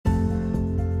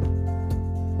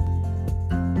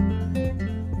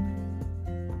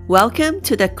Welcome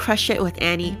to the Crush It with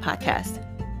Annie podcast.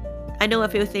 I know a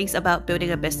few things about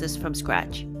building a business from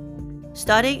scratch.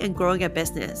 Starting and growing a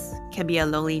business can be a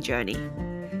lonely journey.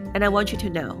 And I want you to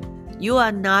know, you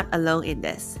are not alone in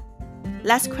this.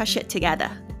 Let's crush it together,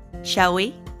 shall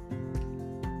we?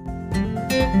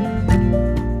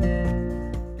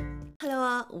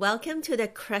 Hello, welcome to the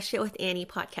Crush It with Annie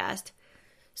podcast.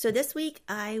 So this week,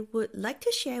 I would like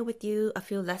to share with you a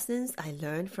few lessons I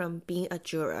learned from being a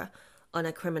juror on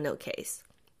a criminal case.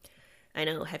 I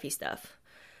know, heavy stuff.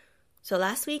 So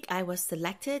last week, I was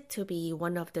selected to be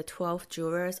one of the 12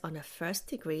 jurors on a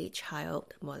first-degree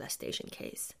child molestation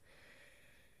case.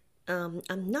 I'm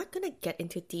not going to get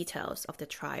into details of the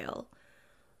trial.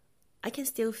 I can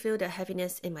still feel the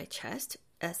heaviness in my chest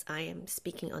as I am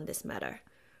speaking on this matter.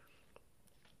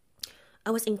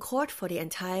 I was in court for the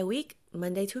entire week,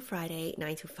 Monday to Friday,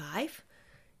 9 to 5.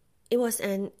 It was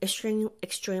an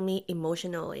extremely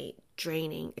emotionally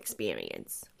draining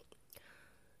experience.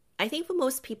 I think for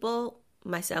most people,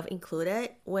 myself included,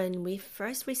 when we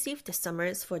first received the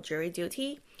summons for jury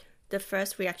duty, the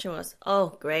first reaction was,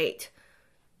 oh, great.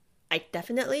 I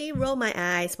definitely rolled my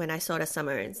eyes when I saw the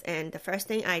summons, and the first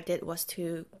thing I did was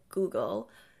to Google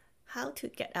how to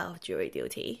get out of jury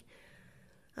duty.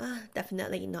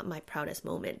 Definitely not my proudest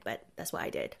moment, but that's what I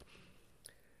did.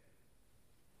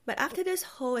 But after this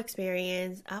whole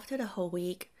experience, after the whole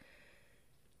week,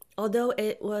 although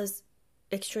it was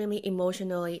extremely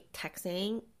emotionally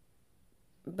taxing,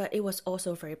 but it was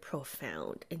also very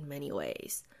profound in many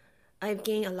ways. I've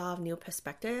gained a lot of new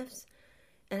perspectives,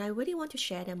 and I really want to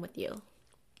share them with you.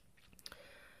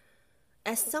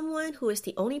 As someone who is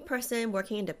the only person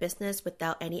working in the business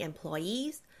without any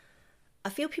employees, a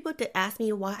few people did ask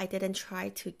me why I didn't try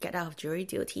to get out of jury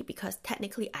duty because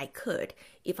technically I could.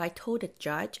 If I told the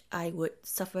judge, I would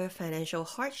suffer financial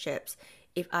hardships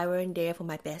if I weren't there for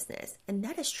my business. And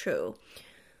that is true.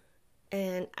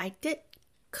 And I did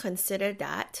consider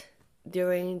that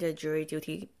during the jury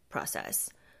duty process.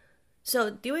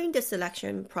 So during the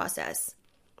selection process,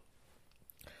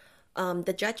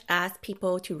 the judge asked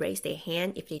people to raise their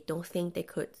hand if they don't think they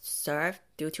could serve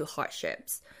due to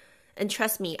hardships. And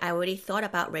trust me, I already thought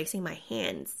about raising my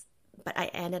hands, but I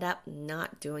ended up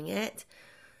not doing it.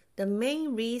 The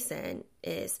main reason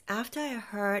is after I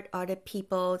heard other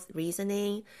people's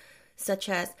reasoning, such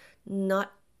as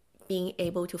not being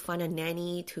able to find a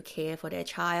nanny to care for their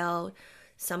child.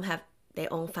 Some have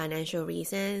their own financial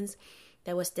reasons.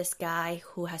 There was this guy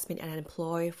who has been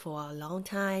unemployed for a long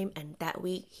time, and that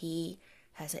week he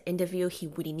has an interview he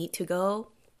really need to go.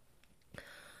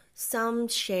 Some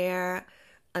share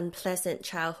unpleasant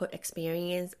childhood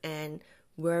experience and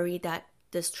worry that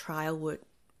this trial would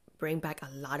bring back a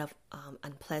lot of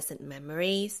unpleasant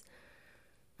memories.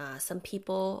 Some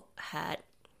people had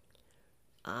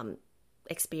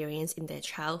experience in their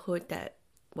childhood that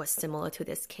was similar to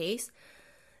this case.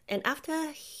 And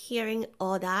after hearing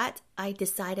all that, I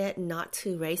decided not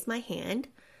to raise my hand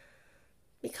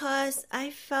because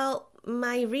I felt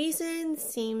my reason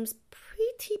seems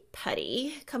pretty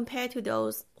petty compared to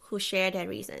those who share their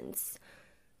reasons,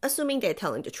 assuming they're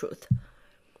telling the truth.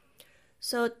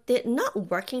 So did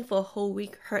not working for a whole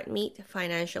week hurt me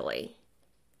financially?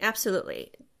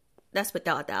 Absolutely. That's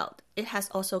without a doubt. It has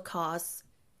also caused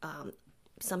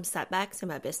some setbacks in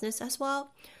my business as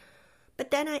well.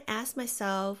 But then I asked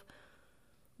myself,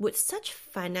 would such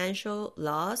financial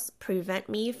loss prevent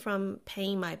me from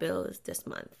paying my bills this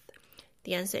month?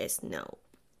 The answer is no.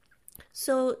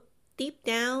 So deep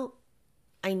down,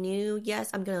 I knew, yes,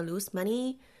 I'm going to lose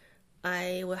money.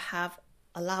 I will have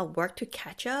a lot of work to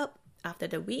catch up after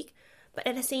the week. But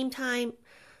at the same time,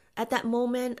 at that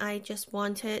moment, I just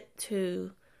wanted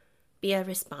to be a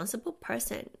responsible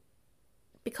person.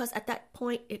 Because at that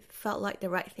point, it felt like the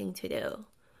right thing to do.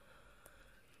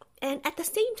 And at the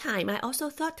same time, I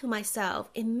also thought to myself,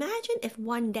 imagine if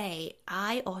one day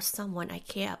I or someone I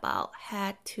care about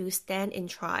had to stand in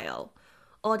trial,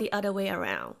 or the other way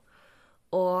around,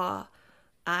 or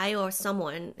I or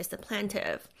someone is the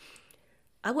plaintiff.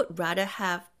 I would rather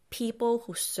have people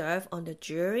who serve on the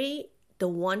jury, the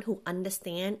one who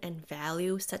understand and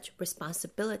value such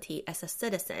responsibility as a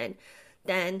citizen,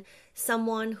 than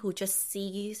someone who just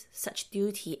sees such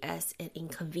duty as an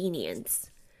inconvenience.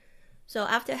 So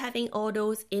after having all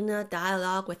those inner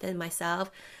dialogue within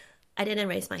myself, I didn't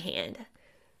raise my hand.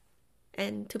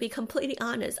 And to be completely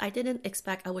honest, I didn't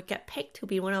expect I would get picked to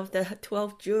be one of the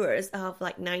 12 jurors of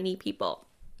like 90 people.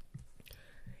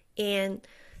 And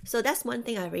so that's one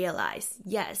thing I realized.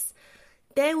 Yes,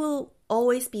 there will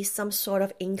always be some sort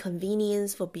of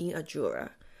inconvenience for being a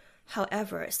juror.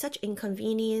 However, such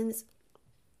inconvenience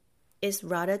is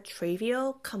rather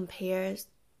trivial compared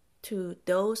to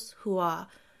those who are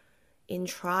in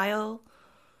trial,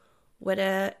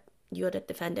 whether you're the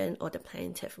defendant or the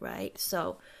plaintiff, right?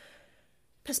 So,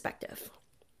 perspective.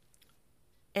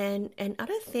 And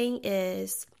another thing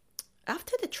is,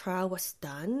 after the trial was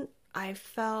done, I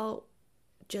felt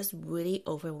just really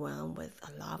overwhelmed with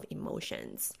a lot of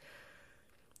emotions.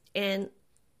 And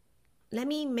let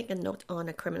me make a note on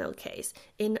a criminal case.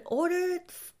 In order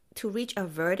to reach a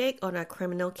verdict on a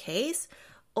criminal case,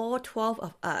 all 12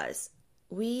 of us,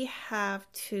 we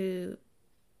have to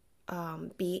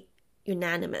be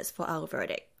unanimous for our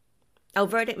verdict. Our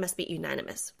verdict must be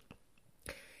unanimous.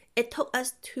 It took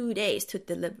us 2 days to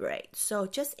deliberate. So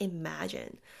just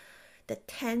imagine the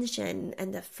tension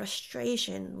and the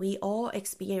frustration we all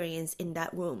experienced in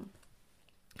that room.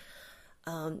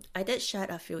 I did shed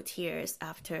a few tears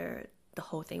after the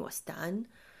whole thing was done.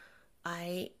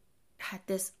 I had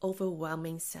this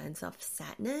overwhelming sense of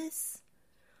sadness.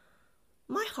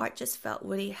 My heart just felt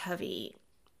really heavy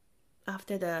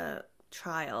after the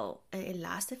trial, and it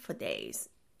lasted for days.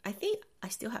 I think I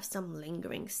still have some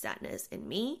lingering sadness in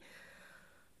me,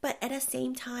 but at the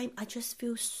same time, I just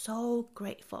feel so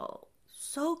grateful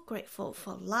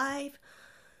for life,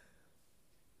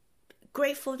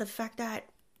 grateful the fact that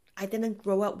I didn't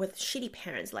grow up with shitty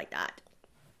parents like that.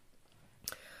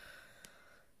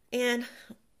 And,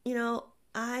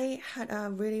 I had a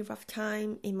really rough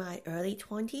time in my early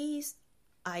 20s.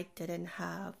 I didn't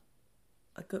have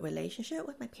a good relationship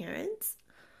with my parents.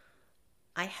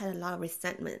 I had a lot of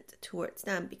resentment towards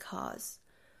them because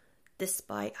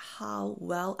despite how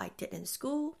well I did in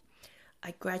school,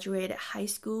 I graduated high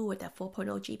school with a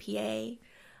 4.0 GPA.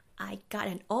 I got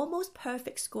an almost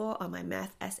perfect score on my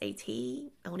math SAT. I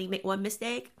only made one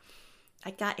mistake.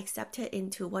 I got accepted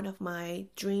into one of my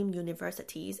dream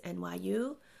universities,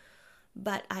 NYU,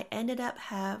 but I ended up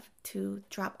have to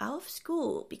drop out of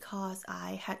school because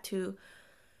I had to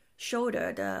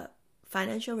shoulder the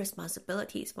financial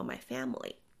responsibilities for my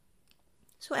family.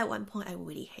 So at one point, I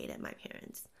really hated my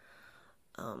parents.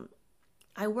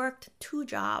 I worked 2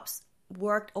 jobs,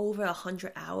 worked over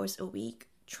 100 hours a week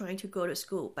trying to go to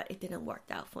school, but it didn't work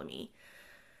out for me.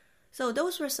 So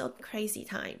those were some crazy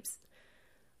times.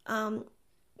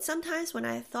 Sometimes when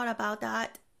I thought about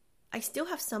that, I still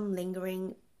have some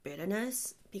lingering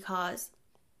bitterness because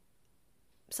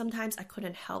sometimes I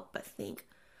couldn't help but think,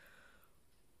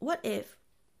 what if,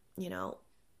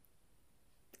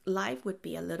 life would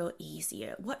be a little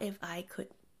easier? What if I could,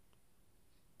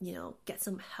 get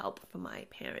some help from my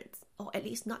parents, or at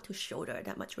least not to shoulder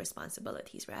that much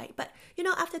responsibilities, right? But,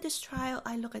 after this trial,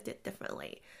 I look at it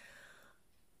differently.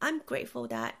 I'm grateful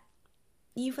that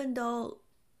even though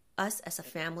us as a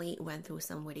family went through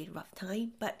some really rough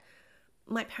time, but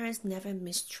my parents never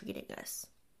mistreated us.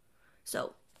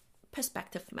 So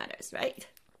perspective matters, right?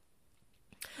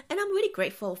 And I'm really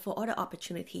grateful for all the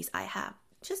opportunities I have.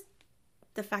 Just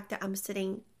the fact that I'm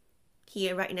sitting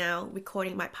here right now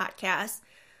recording my podcast.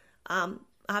 I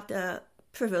have the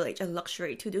privilege and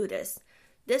luxury to do this.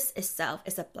 This itself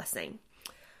is a blessing.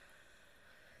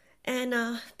 And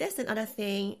there's another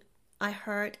thing I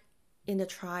heard in the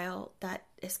trial that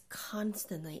is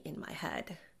constantly in my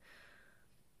head.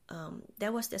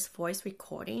 There was this voice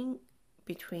recording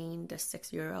between the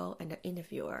 6-year-old and the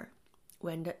interviewer.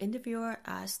 When the interviewer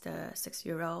asked the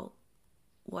 6-year-old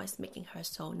what's making her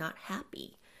so not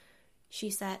happy, she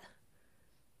said,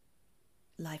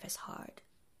 "Life is hard."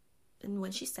 And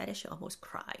when she said it, she almost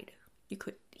cried. You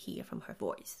could hear from her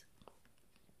voice.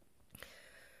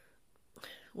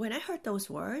 When I heard those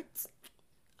words,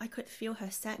 I could feel her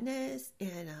sadness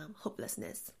and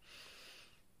hopelessness.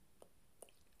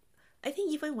 I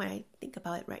think even when I think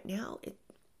about it right now,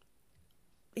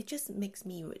 it just makes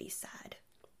me really sad.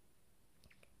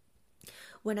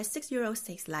 When a 6-year-old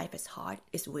says life is hard,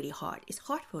 it's really hard. It's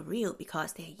hard for real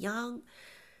because they're young.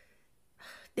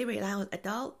 They rely on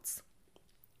adults.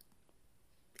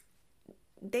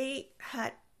 They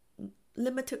had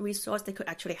limited resource. They could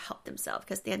actually help themselves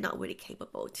because they're not really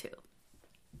capable to.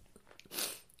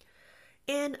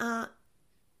 And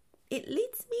it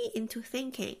leads me into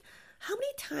thinking, how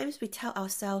many times we tell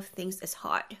ourselves things is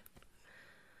hard?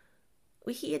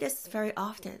 We hear this very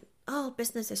often. Oh,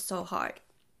 business is so hard.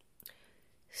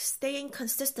 Staying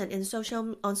consistent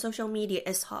on social media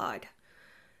is hard.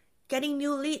 Getting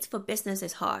new leads for business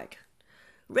is hard.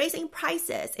 Raising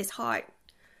prices is hard.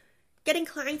 Getting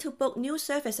clients to book new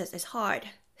services is hard.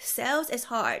 Sales is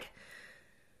hard.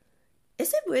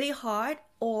 Is it really hard,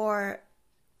 or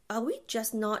are we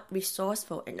just not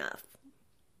resourceful enough?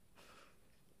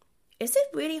 Is it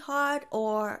really hard,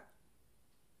 or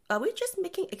are we just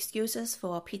making excuses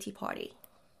for a pity party?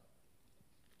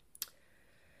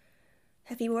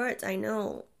 Heavy words, I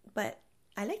know, but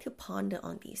I like to ponder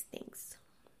on these things.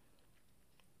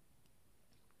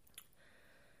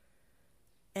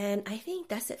 And I think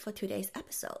that's it for today's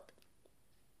episode.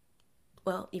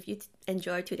 Well, if you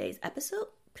enjoyed today's episode,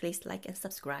 please like and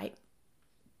subscribe.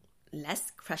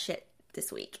 Let's crush it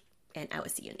this week, and I will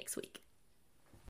see you next week.